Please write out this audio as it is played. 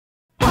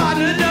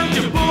Partner, don't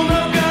you pull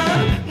no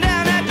gun.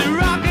 Down at the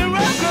Rock and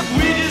Roll Club,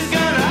 we just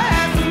gonna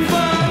have some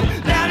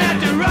fun. Down at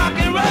the Rock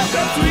and Roll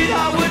Club,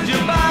 sweetheart, would you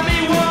buy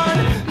me one?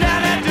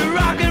 Down at the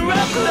Rock and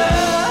Roll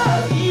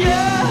Club,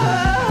 yeah.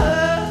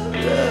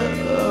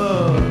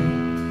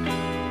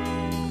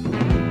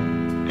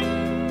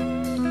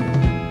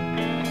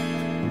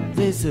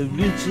 They said,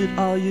 Richard,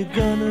 are you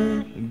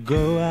gonna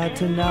go out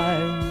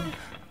tonight?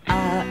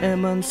 I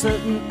am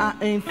uncertain, I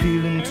ain't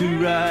feeling too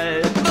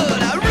right.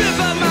 But I rip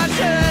up my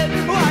shirt,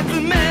 wipe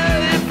the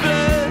melody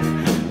blood.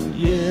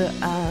 Yeah,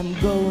 I'm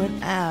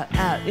going out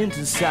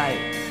into sight.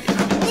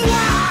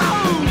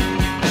 Wow!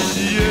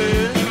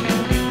 Yeah!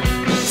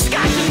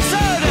 Scotch and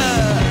soda!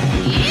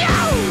 Yo!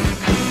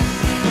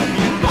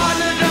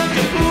 Partner, don't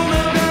you pull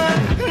no gun.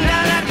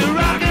 Down at the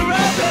Rock and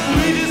Roll Club,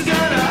 we just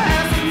gonna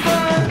have some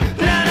fun.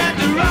 Down at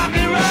the Rock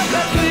and Roll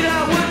Club,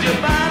 sweetheart, would you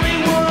buy me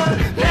one?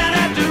 Down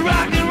at the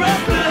Rock and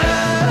Roll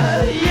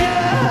Club, yeah!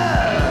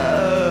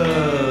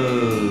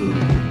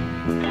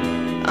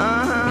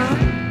 Uh-huh.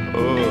 Oh,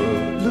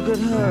 look at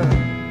her.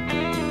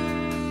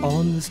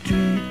 On the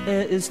street,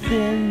 air is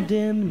thin,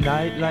 dim,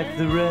 night like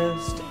the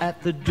rest. At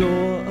the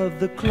door of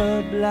the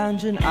club,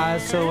 lounging, I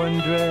so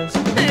undressed.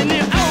 And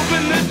you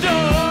open the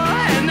door,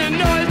 and the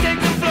noise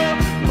takes the floor.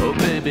 Oh,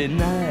 baby,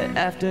 night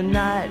after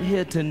night,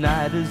 here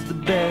tonight is the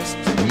best.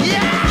 Yeah!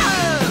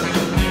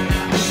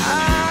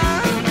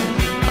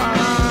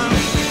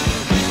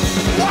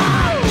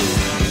 Wow!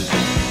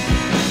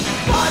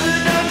 Partner,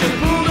 don't you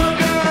pull no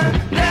gun.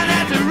 Down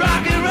at the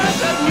Rock and Roll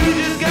Club, we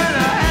just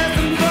gonna have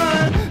some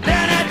fun.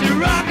 Down at the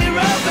Rock and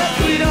Roll Club,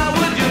 sweetheart,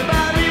 would you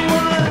buy me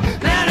one?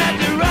 Down at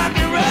the Rock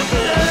and Roll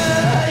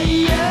Club,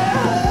 yeah.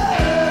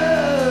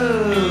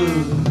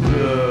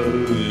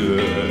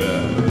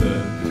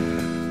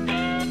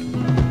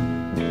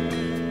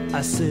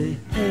 I say,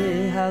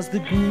 hey, how's the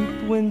group?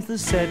 When's the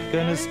set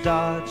gonna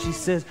start? She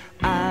says,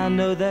 I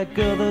know that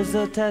girl, there's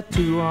a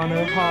tattoo on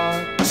her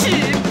heart. She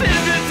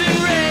pivots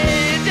in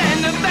rage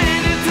and the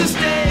band is to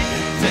stay.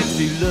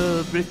 Sexy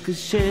love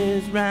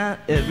ricochets round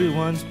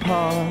everyone's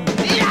paw.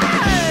 Yeah!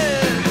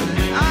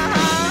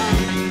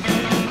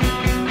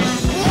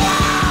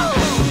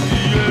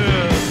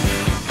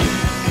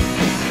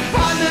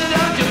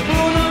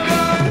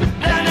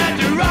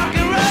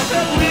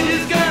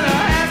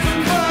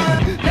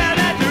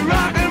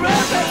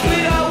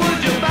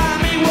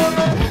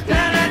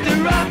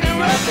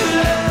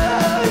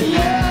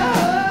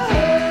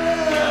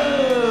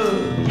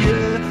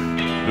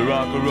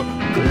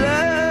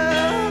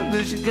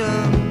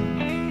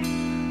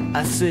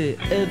 I say,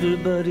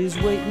 everybody's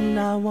waiting,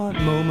 I want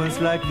moments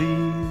like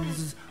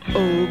these.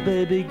 Oh,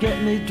 baby,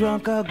 get me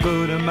drunk, I'll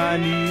go to my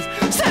knees.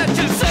 Such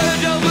a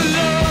surge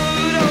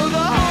overload, oh, the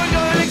horn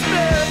don't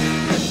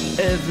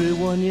explode.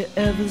 Everyone you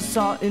ever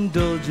saw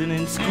indulging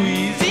in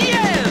squeeze,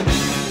 yeah!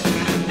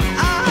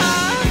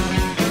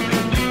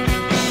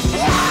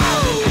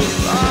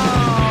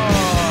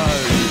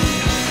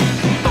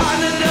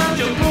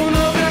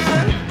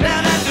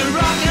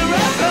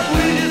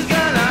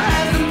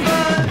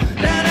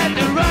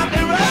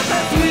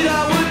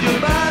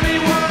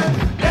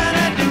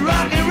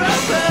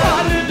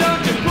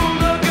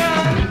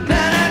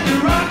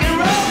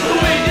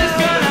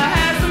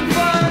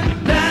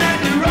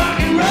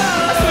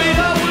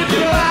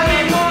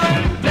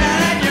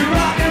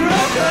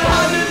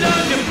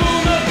 Don't you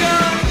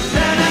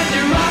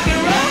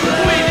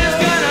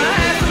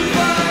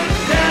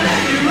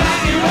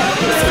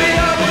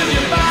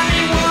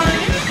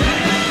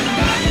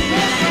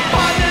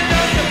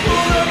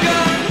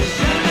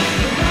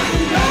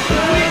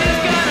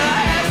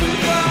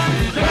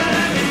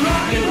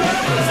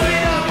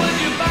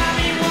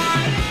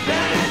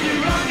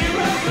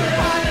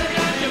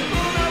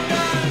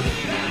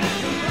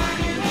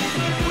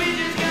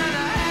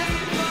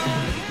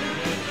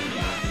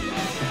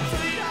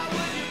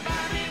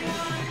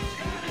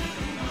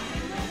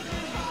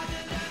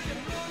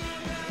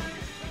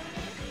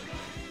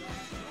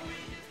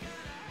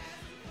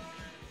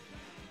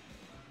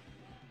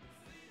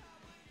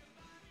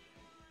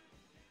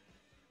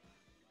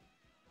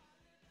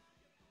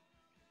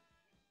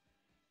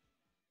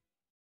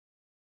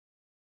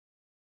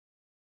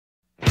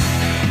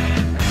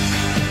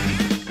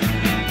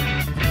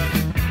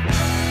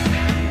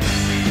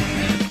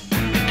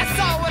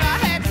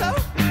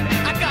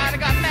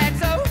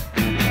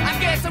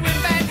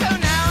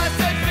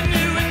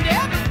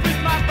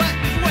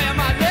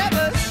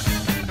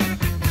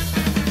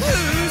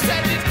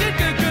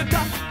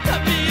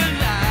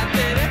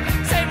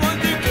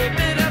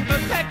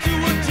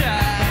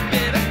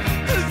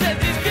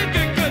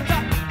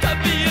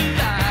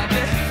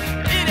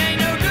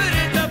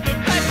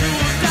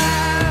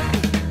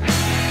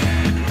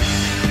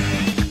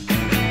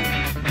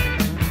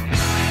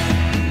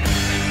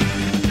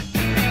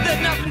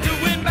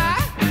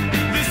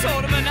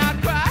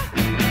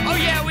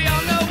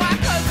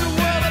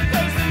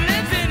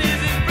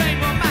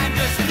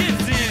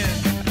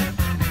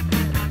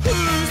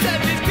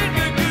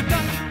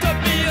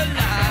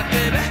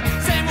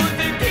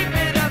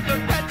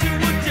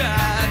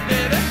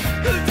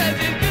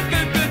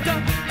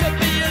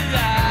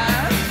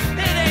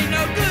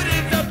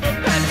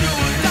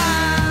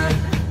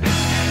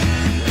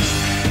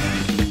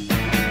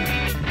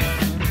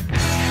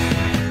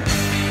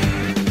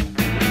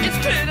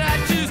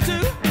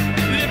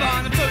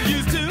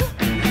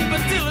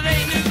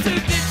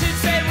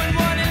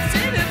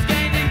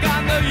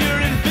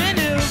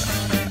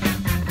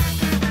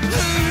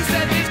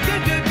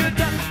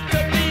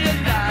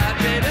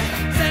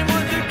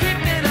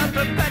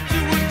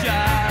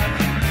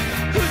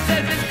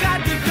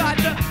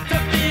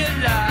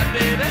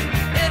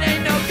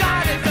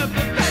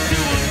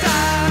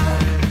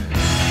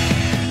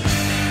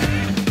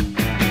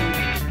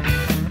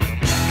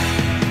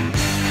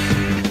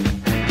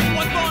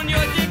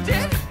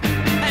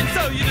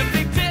you the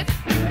big tit.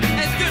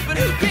 It's good, but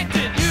who kicked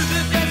it? You the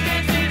just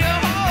can't see the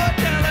whore.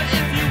 Tell her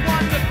if you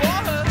want to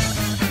bore her.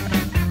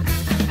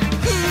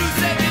 Who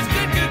said it's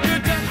good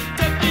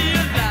to be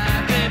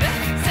alive, baby?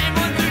 Same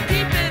ones who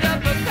keep it up,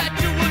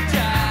 perpetual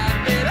jive,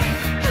 baby.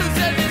 Who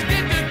says it's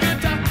good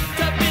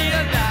to be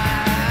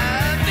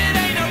alive? It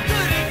ain't no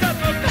good, it's a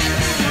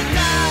perpetual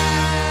jive.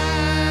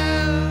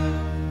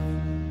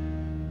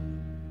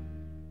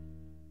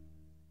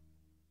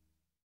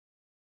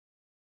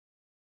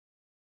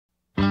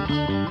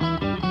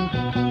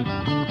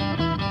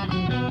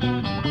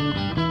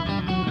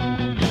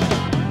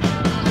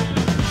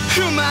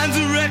 Your mind's a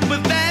wreck,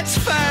 but that's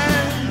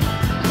fine.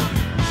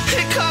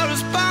 It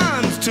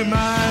corresponds to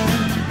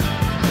mine.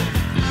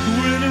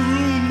 We're in a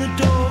room, the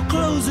door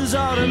closes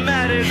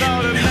automatic,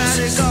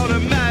 automatic,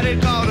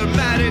 automatic,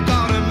 automatic,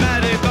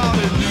 automatic,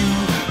 automatic. New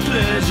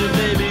pleasure,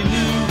 baby,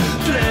 new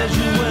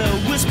pleasure. Well,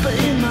 whisper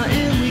in my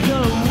ear, we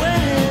go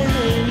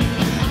away.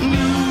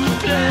 New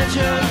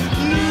pleasure,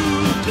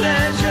 new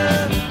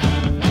pleasure.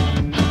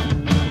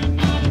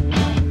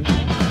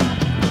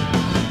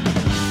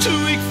 Too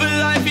weak for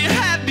life, you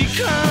have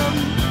become.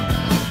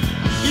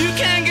 You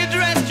can't get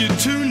dressed, you're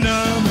too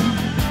numb.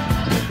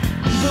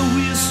 But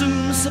we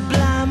assume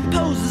sublime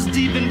poses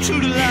deep and true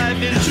to life,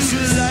 and true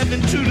to life,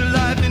 and true to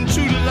life, and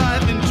true to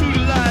life, and true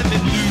to life,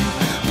 and new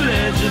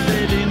pleasure,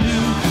 baby,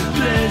 new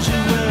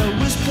pleasure. Well,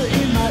 whisper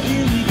in my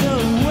ear, we go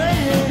away.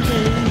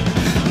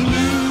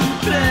 New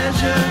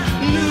pleasure,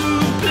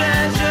 new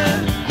pleasure.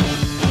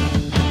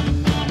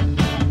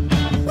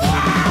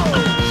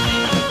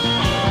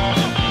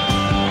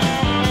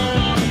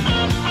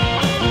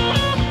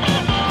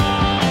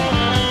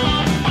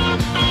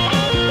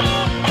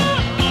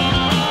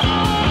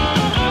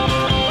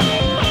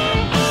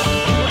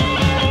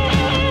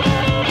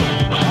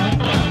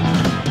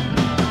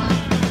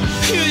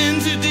 You're in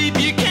too deep,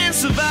 you can't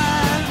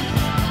survive.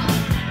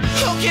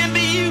 Oh, can't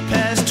be you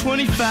past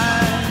 25.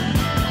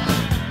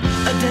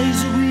 A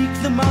day's a week,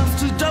 the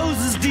monster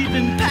dozes deep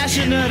and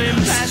passionate, and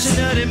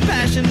passionate, and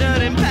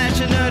passionate, and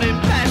passionate,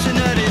 and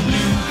passionate, and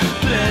new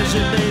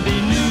pleasure, baby,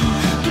 new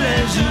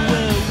pleasure.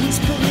 Well,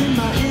 whisper in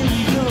my ear,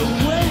 we go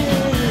away.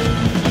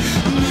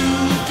 New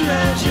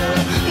pleasure,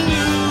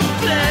 new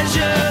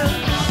pleasure.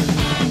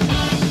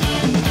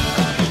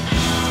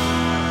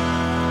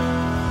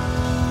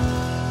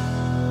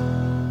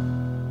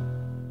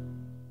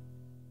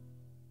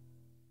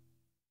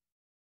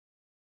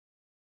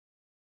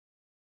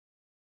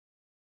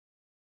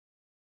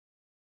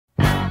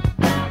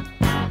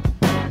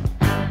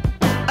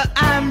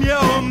 I'm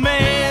your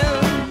man.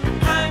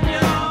 I'm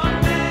your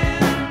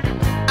man.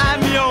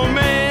 I'm your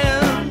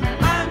man.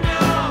 I'm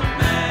your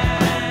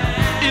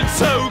man. It's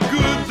so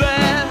good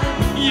that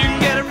you can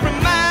get it from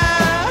my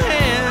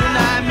hand.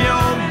 I'm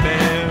your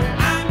man.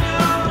 I'm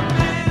your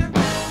man.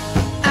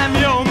 I'm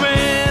your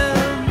man.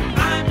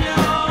 I'm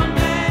your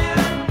man.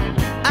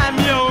 I'm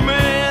your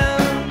man.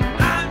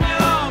 I'm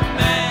your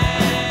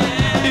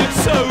man. It's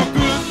so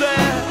good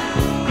that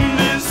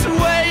this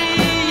way,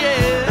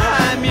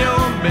 yeah, I'm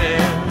your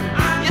man.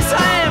 Yes, I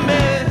am,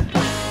 man.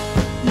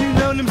 You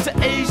know them to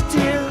age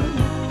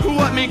 10.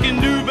 What me can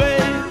do,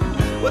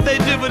 babe? What they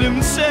did for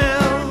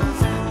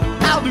themselves,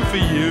 I'll do for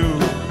you.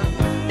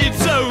 It's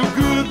so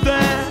good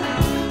that,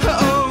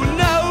 oh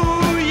no,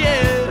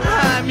 yeah,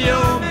 I'm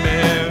your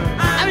man.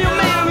 I'm your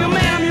man, I'm your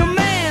man, I'm your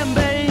man,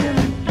 babe.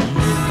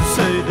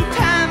 Say the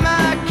time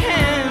I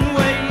can't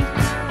wait,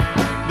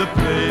 the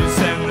place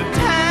and the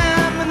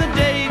time and the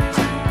date.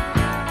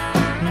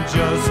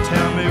 Just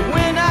tell me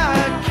when I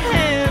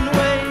can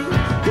wait,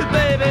 'cause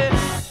baby,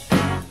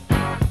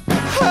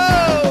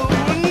 oh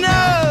no.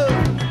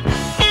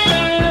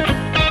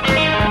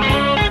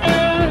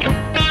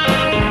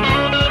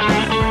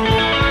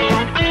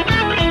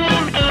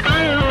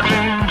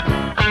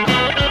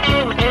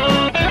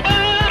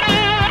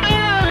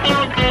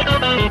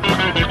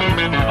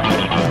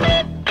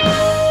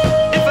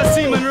 If I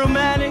seem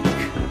unromantic,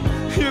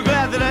 you're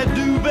glad that I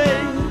do,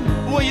 babe.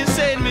 What you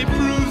say to me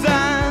proves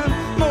I'm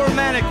more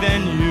romantic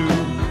than you.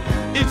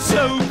 It's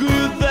so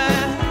good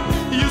that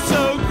you're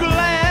so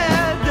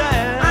glad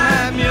that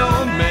I'm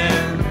your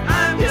man.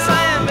 Yes,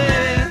 I am,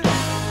 baby.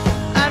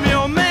 I'm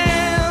your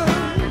man.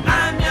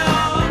 I'm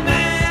your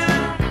man.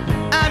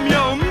 I'm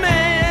your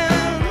man.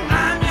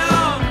 I'm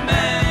your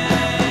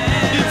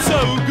man. It's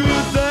so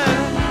good that,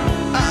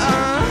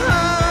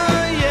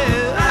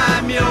 yeah,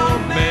 I'm your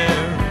man.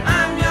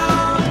 I'm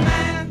your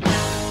man.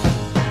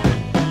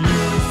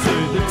 You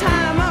say the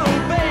time, oh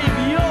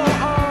baby, you're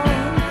on.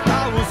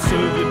 I will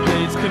serve the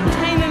dates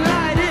containing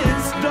light,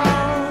 it's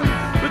dawn.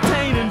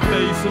 Retaining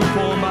place and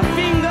for my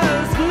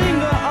fingers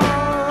linger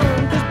on.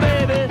 'Cause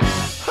baby,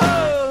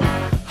 oh,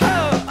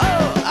 oh,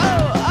 oh,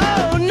 oh,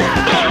 oh, no.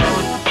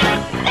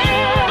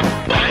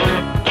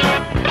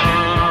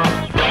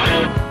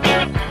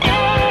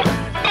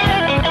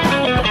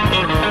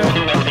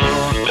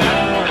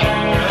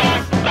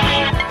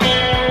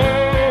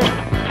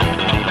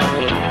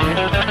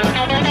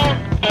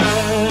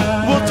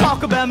 We'll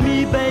talk about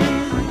me,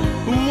 babe.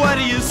 What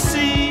do you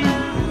see?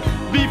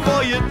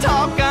 Before you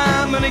talk,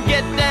 I'm gonna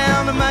get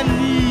down on my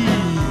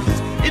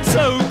knees. It's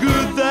so